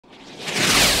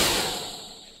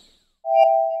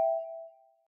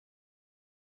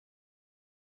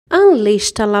One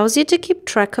list allows you to keep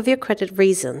track of your credit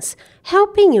reasons,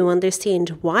 helping you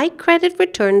understand why credit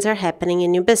returns are happening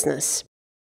in your business.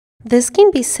 This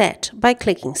can be set by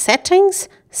clicking Settings,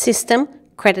 System,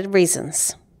 Credit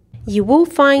Reasons. You will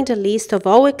find a list of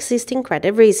all existing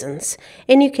credit reasons,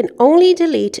 and you can only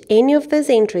delete any of these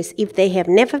entries if they have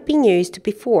never been used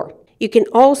before. You can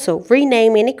also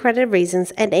rename any credit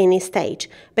reasons at any stage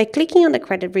by clicking on the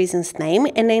credit reason's name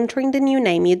and entering the new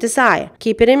name you desire.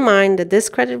 Keep it in mind that this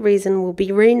credit reason will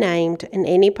be renamed in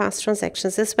any past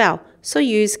transactions as well, so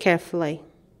use carefully.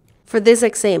 For this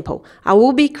example, I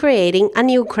will be creating a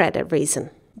new credit reason.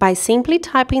 By simply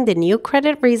typing the new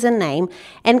credit reason name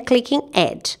and clicking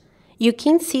Add, you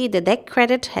can see that that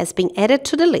credit has been added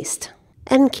to the list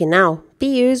and can now be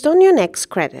used on your next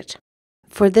credit.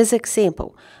 For this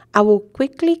example, I will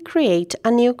quickly create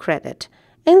a new credit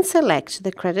and select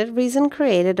the credit reason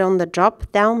created on the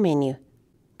drop-down menu.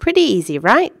 Pretty easy,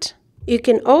 right? You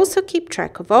can also keep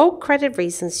track of all credit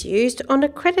reasons used on the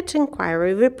credit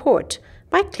inquiry report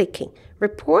by clicking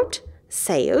Report,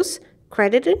 Sales,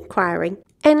 Credit Inquiry,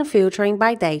 and filtering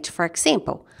by date, for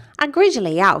example. A grid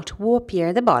layout will appear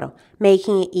at the bottom,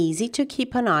 making it easy to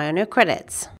keep an eye on your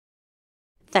credits.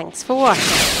 Thanks for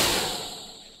watching.